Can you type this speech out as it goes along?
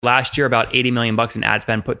Last year, about 80 million bucks in ad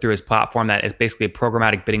spend put through his platform that is basically a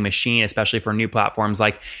programmatic bidding machine, especially for new platforms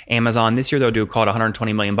like Amazon. This year, they'll do called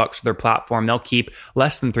 120 million bucks for their platform. They'll keep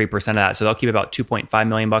less than 3% of that. So they'll keep about 2.5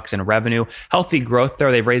 million bucks in revenue. Healthy growth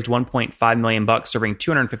there. They've raised 1.5 million bucks, serving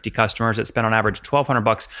 250 customers that spend on average 1,200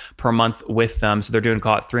 bucks per month with them. So they're doing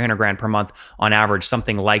call it 300 grand per month on average,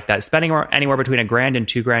 something like that. Spending anywhere between $1,000 and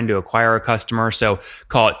 $2,000 to acquire a customer. So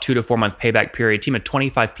call it 2 to 4 month payback period. Team of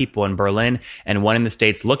 25 people in Berlin and one in the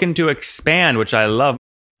States looking to expand, which I love.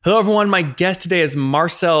 Hello, everyone. My guest today is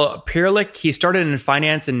Marcel Pirlik. He started in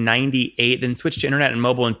finance in 98, then switched to internet and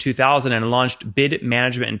mobile in 2000 and launched bid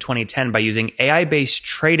management in 2010 by using AI-based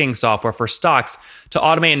trading software for stocks to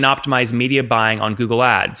automate and optimize media buying on Google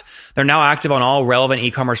Ads. They're now active on all relevant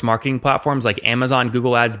e-commerce marketing platforms like Amazon,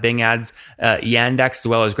 Google Ads, Bing Ads, Yandex, as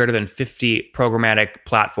well as greater than 50 programmatic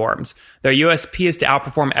platforms. Their USP is to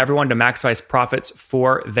outperform everyone to maximize profits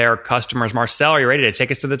for their customers. Marcel, are you ready to take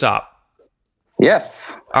us to the top?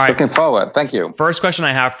 Yes. All right. Looking forward. Thank you. First question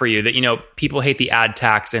I have for you that, people hate the ad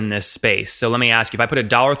tax in this space. So let me ask you, if I put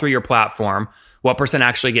 $1 through your platform, what %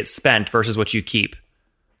 actually gets spent versus what you keep?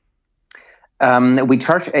 We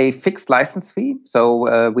charge a fixed license fee.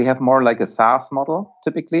 So we have more like a SaaS model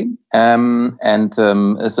typically.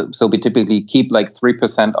 So we typically keep like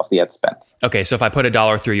 3% of the ad spend. Okay. So if I put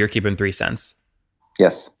 $1 through, you're keeping 3 cents.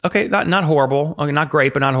 Yes. Okay. Not horrible. Okay. Not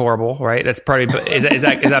great, but not horrible, right? That's probably, is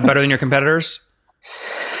that better than your competitors?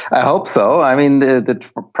 I hope so. I mean,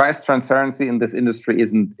 the price transparency in this industry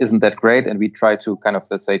isn't that great, and we try to kind of,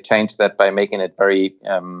 let's say, change that by making it very,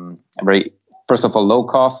 first of all, low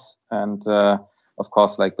cost, and of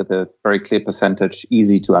course, like with a very clear percentage,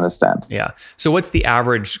 easy to understand. Yeah. So what's the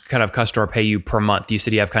average kind of customer pay you per month? You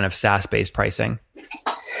said you have kind of SaaS-based pricing.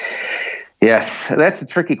 Yes, that's a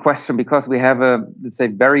tricky question because we have let's say,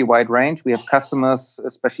 very wide range. We have customers,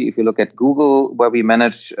 especially if you look at Google, where we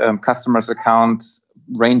manage customers' accounts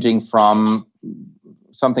ranging from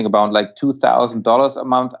something about like $2,000 a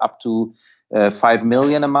month up to $5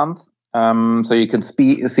 million a month. So you can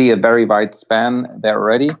see a very wide span there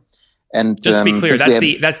already. And just to be clear,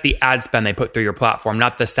 that's the ad spend they put through your platform,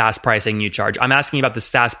 not the SaaS pricing you charge. I'm asking about the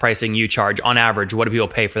SaaS pricing you charge. On average, what do people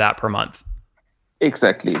pay for that per month?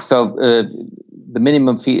 Exactly. So the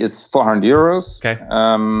minimum fee is 400 euros. Okay.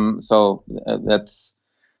 So that's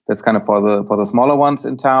kind of for the smaller ones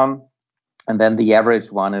in town, and then the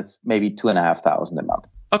average one is maybe 2,500 a month.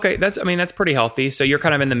 Okay, that's pretty healthy. So you're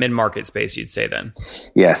kind of in the mid-market space, you'd say then.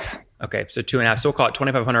 Yes. Okay, so 2.5. So we'll call it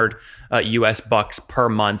 2,500 US bucks per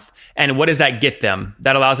month. And what does that get them?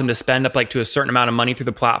 That allows them to spend up like to a certain amount of money through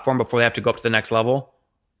the platform before they have to go up to the next level.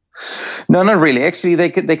 No, not really. Actually, they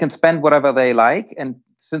can spend whatever they like, and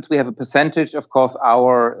since we have a percentage, of course,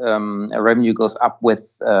 our revenue goes up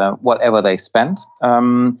with whatever they spend.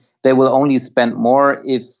 They will only spend more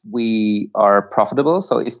if we are profitable.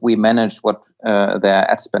 So if we manage their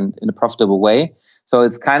ad spend in a profitable way. So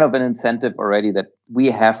it's kind of an incentive already that we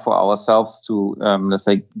have for ourselves to let's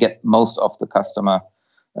say get most of the customers'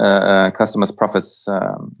 profits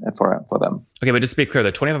for them. Okay, but just to be clear,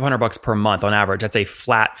 the 2,500 bucks per month on average, that's a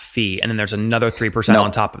flat fee, and then there's another 3%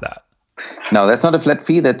 on top of that. No, that's not a flat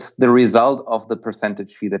fee. That's the result of the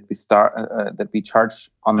percentage fee that we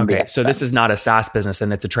charge on the ad spend. So this is not a SaaS business,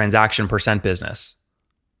 and it's a transaction % business.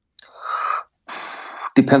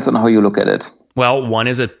 Depends on how you look at it. Well, one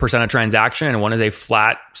is a % of transaction, and one is a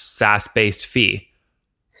flat SaaS-based fee.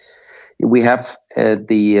 We have at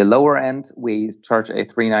the lower end, we charge a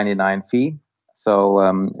 $3.99 fee. So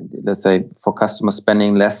let's say for customers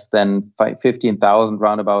spending less than 15,000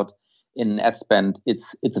 roundabout in ad spend,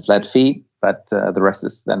 it's a flat fee, but the rest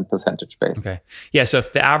is then percentage based. Okay, yeah. So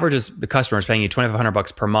if the average is the customer is paying you 2,500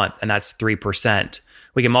 bucks per month, and that's 3%,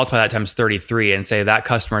 we can multiply that times 33 and say that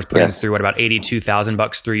customer is putting through about 82,000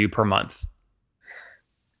 bucks through you per month.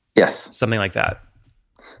 Yes, something like that.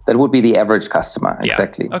 That would be the average customer. Yeah.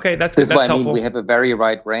 Exactly. Okay, that's good. That's helpful. We have a very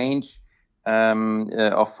wide range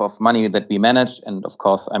of money that we manage. And of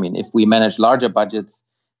course, if we manage larger budgets,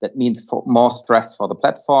 that means more stress for the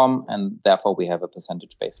platform. And therefore, we have a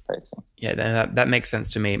percentage-based pricing. Yeah, that makes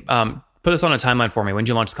sense to me. Put this on a timeline for me. When did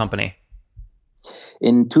you launch the company?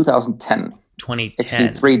 In 2010. 2010.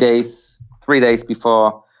 Actually, 3 days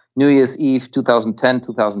before New Year's Eve, 2010,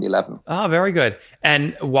 2011. Oh, very good.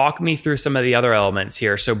 And walk me through some of the other elements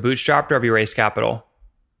here. So bootstrapped, or have you raised capital?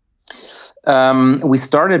 We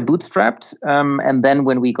started bootstrapped. And then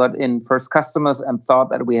when we got in first customers and thought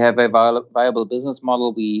that we have a viable business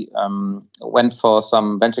model, we went for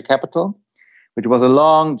some venture capital, which was a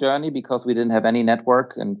long journey because we didn't have any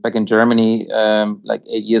network. And back in Germany, like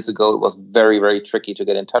 8 years ago, it was very, very tricky to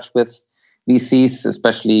get in touch with VCs,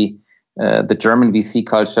 especially the German VC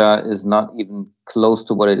culture is not even close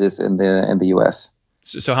to what it is in the US.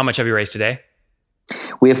 So how much have you raised today?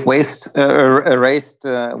 We have raised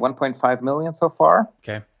 1.5 million so far.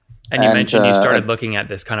 Okay. And you mentioned you started looking at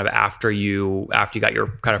this kind of after you got your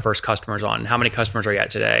kind of first customers on. How many customers are you at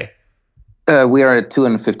today? We are at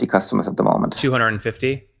 250 customers at the moment.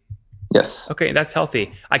 250? Yes. Okay, that's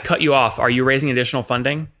healthy. I cut you off. Are you raising additional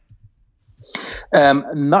funding?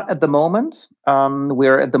 Not at the moment.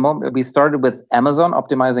 We started with Amazon,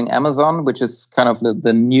 optimizing Amazon, which is kind of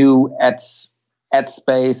the new ad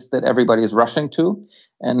space that everybody is rushing to.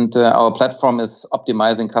 And our platform is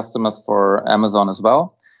optimizing customers for Amazon as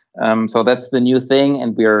well. So that's the new thing.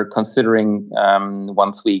 And we're considering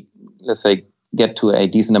once we, let's say, get to a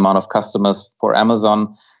decent amount of customers for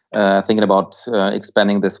Amazon, thinking about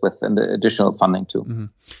expanding this with additional funding too. Mm-hmm.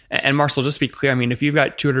 And Marcel, just to be clear, I mean, if you've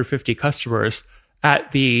got 250 customers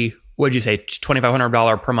at the, what'd you say,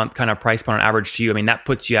 $2,500 per month kind of price point on average to you, I mean, that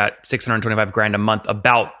puts you at $625,000 a month,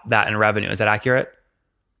 about that in revenue. Is that accurate?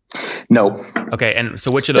 No. Okay. And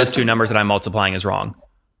so which of those two numbers that I'm multiplying is wrong?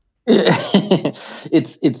 Let's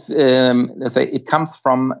say it comes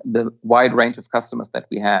from the wide range of customers that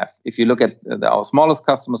we have. If you look at our smallest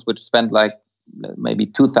customers, which spend like maybe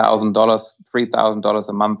 $2,000, $3,000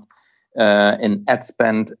 a month in ad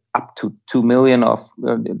spend, up to 2 million of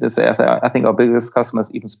I think our biggest customer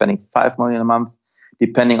is even spending 5 million a month,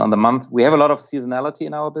 depending on the month. We have a lot of seasonality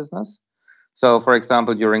in our business. So, for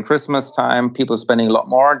example, during Christmas time, people are spending a lot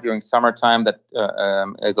more. During summertime, that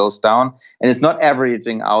goes down. And it's not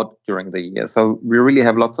averaging out during the year. So we really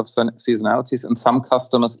have lots of seasonalities. And some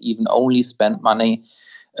customers even only spend money,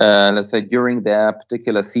 let's say, during their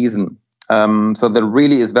particular season. So that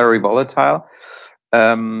really is very volatile.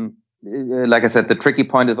 Like I said, the tricky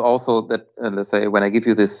point is also that, let's say, when I give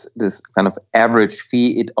you this kind of average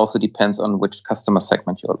fee, it also depends on which customer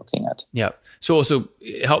segment you're looking at. Yeah. So also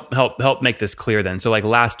help make this clear then. So like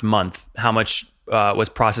last month, how much was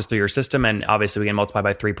processed through your system? And obviously we can multiply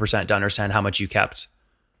by 3% to understand how much you kept.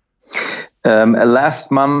 Last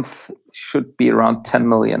month should be around 10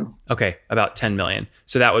 million. Okay. About 10 million.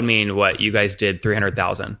 So that would mean what you guys did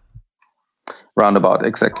 300,000. Roundabout,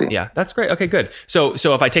 exactly. Yeah, that's great. Okay, good. So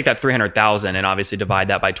if I take that 300,000 and obviously divide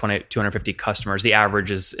that by 250 customers, the average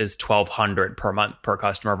is 1,200 per month per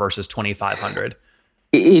customer versus 2,500.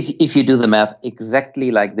 If you do the math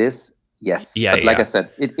exactly like this, yes. Yeah, but like I said,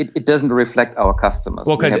 it doesn't reflect our customers.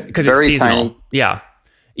 Well, because it's seasonal. Tiny. Yeah.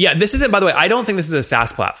 Yeah, this isn't, by the way, I don't think this is a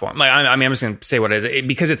SaaS platform. Like, I mean, I'm just going to say what it is,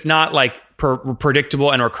 because it's not like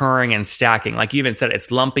predictable and recurring and stacking. Like you even said, it's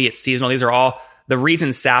lumpy, it's seasonal. These are all, the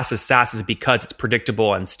reason SaaS is because it's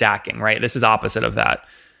predictable and stacking, right? This is opposite of that.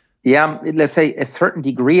 Yeah, let's say a certain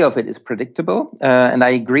degree of it is predictable. And I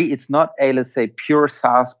agree, it's not a, let's say, pure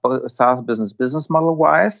SaaS business model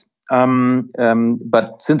wise.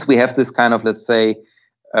 But since we have this kind of, let's say,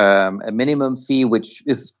 a minimum fee, which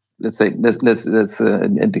is, let's say, let's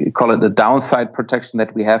call it the downside protection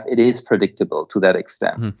that we have, it is predictable to that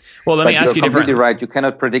extent. Mm-hmm. Well, let me ask you different. You're completely right. You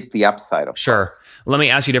cannot predict the upside of Sure. course. Let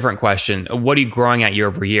me ask you a different question. What are you growing at year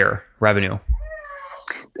over year revenue?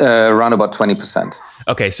 Around about 20%.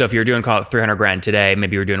 Okay, so if you're doing, call it 300,000 today,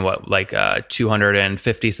 maybe you're doing what, like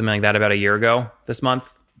 250, something like that, about a year ago this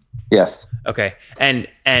month? Yes. Okay, and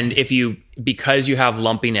if you, because you have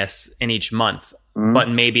lumpiness in each month, but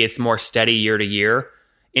maybe it's more steady year to year.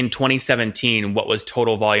 In 2017, what was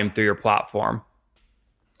total volume through your platform?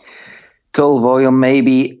 Total volume,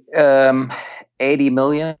 maybe 80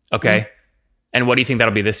 million. Okay. And what do you think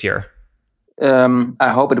that'll be this year? I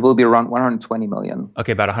hope it will be around 120 million.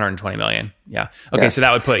 Okay, about 120 million. Yeah. Okay, Yes. so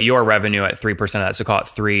that would put your revenue at 3% of that. So call it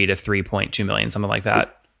 3 to 3.2 million, something like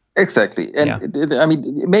that. Exactly. And I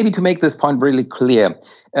mean, maybe to make this point really clear,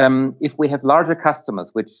 if we have larger customers,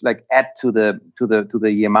 which like add to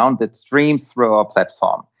the amount that streams through our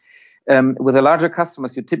platform, with the larger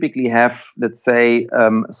customers, you typically have, let's say,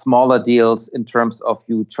 smaller deals in terms of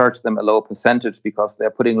you charge them a low percentage because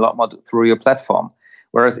they're putting a lot more through your platform.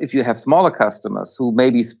 Whereas if you have smaller customers who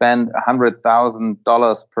maybe spend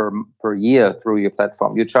 $100,000 per year through your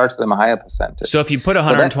platform, you charge them a higher percentage. So if you put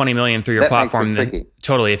 120 million through your platform, makes it tricky.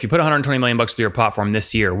 Totally. If you put 120 million bucks through your platform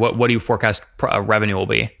this year, what do you forecast revenue will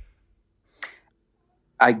be?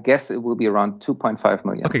 I guess it will be around 2.5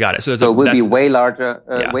 million. Okay, got it. So it will be way larger,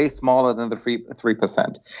 way smaller than the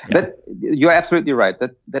 3%. Yeah. You're absolutely right.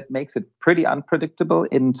 That makes it pretty unpredictable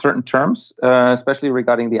in certain terms, especially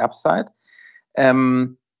regarding the upside.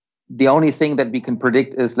 The only thing that we can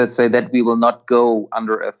predict is, let's say, that we will not go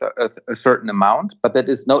under a certain amount, but that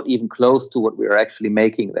is not even close to what we are actually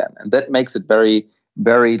making then. And that makes it very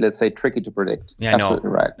very, let's say, tricky to predict. Yeah, Absolutely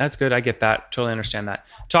no, right. That's good. I get that. Totally understand that.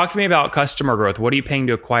 Talk to me about customer growth. What are you paying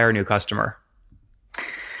to acquire a new customer?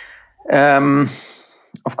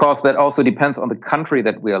 Of course, that also depends on the country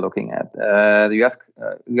that we are looking at. The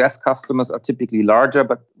US customers are typically larger,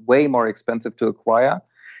 but way more expensive to acquire.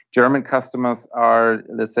 German customers are,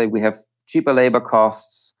 let's say, we have cheaper labor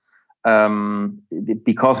costs.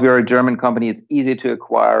 Because we are a German company, it's easy to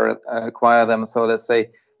acquire them. So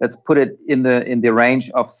let's put it in the range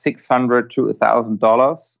of $600 to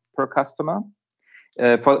 $1,000 per customer.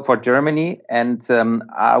 For Germany, and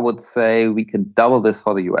I would say we can double this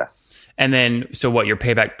for the US. And then, so what, your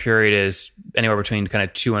payback period is anywhere between kind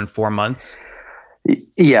of 2 and 4 months?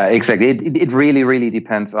 Yeah, exactly. It really, really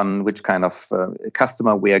depends on which kind of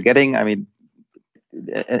customer we are getting. I mean,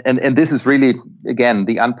 and this is really, again,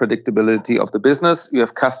 the unpredictability of the business. You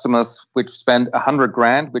have customers which spend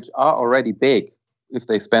 $100,000, which are already big if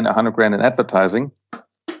they spend $100,000 in advertising.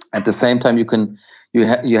 At the same time, you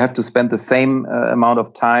have to spend the same amount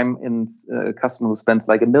of time in a customer who spends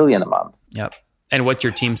like $1 million a month. Yep. And what's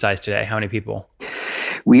your team size today? How many people?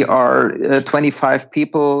 We are 25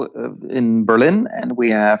 people in Berlin, and we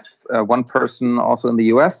have one person also in the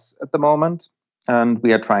US at the moment. And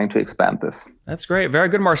we are trying to expand this. That's great. Very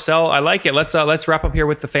good, Marcel. I like it. Let's wrap up here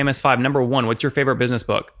with the famous 5. Number 1, what's your favorite business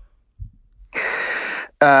book?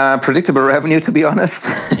 Predictable Revenue, to be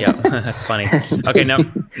honest. Yeah, that's funny. Okay,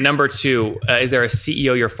 number 2, is there a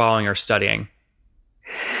CEO you're following or studying?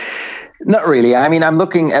 Not really. I mean, I'm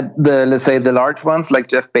looking at let's say the large ones like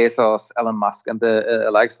Jeff Bezos, Elon Musk, and the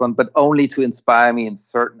likes one, but only to inspire me in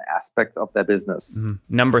certain aspects of their business. Mm-hmm.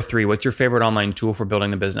 Number 3, what's your favorite online tool for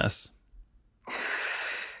building the business?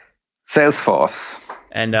 Salesforce.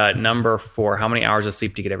 And number 4, how many hours of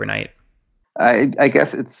sleep do you get every night? I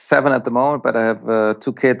guess it's 7 at the moment, but I have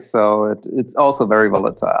 2 kids, so it's also very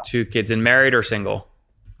volatile. 2 kids. And married or single?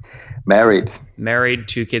 Married. Married,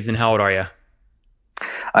 2 kids. And how old are you?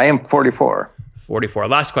 I am 44. 44.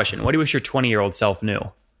 Last question. What do you wish your 20-year-old self knew?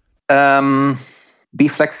 Be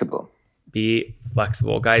flexible. Be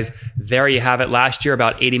flexible. Guys, there you have it. Last year,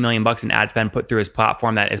 about $80 million in ad spend put through his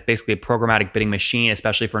platform. That is basically a programmatic bidding machine,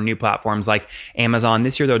 especially for new platforms like Amazon.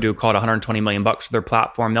 This year, they'll do called $120 million for their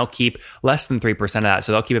platform. They'll keep less than 3% of that.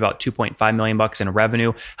 So they'll keep about $2.5 million in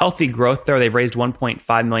revenue. Healthy growth there. They've raised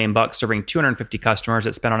 $1.5 million, serving 250 customers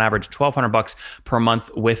that spend on average $1,200 per month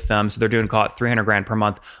with them. So they're doing, call it $300,000 per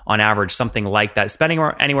month on average, something like that. Spending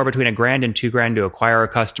anywhere between $1,000 and $2,000 to acquire a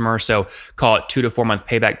customer. So call it 2 to 4 month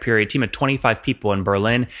payback period. Team of 25 people in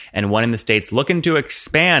Berlin and 1 in the States, looking to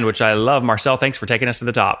expand, which I love. Marcel, thanks for taking us to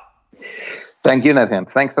the top. Thank you, Nathan.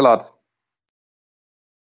 Thanks a lot.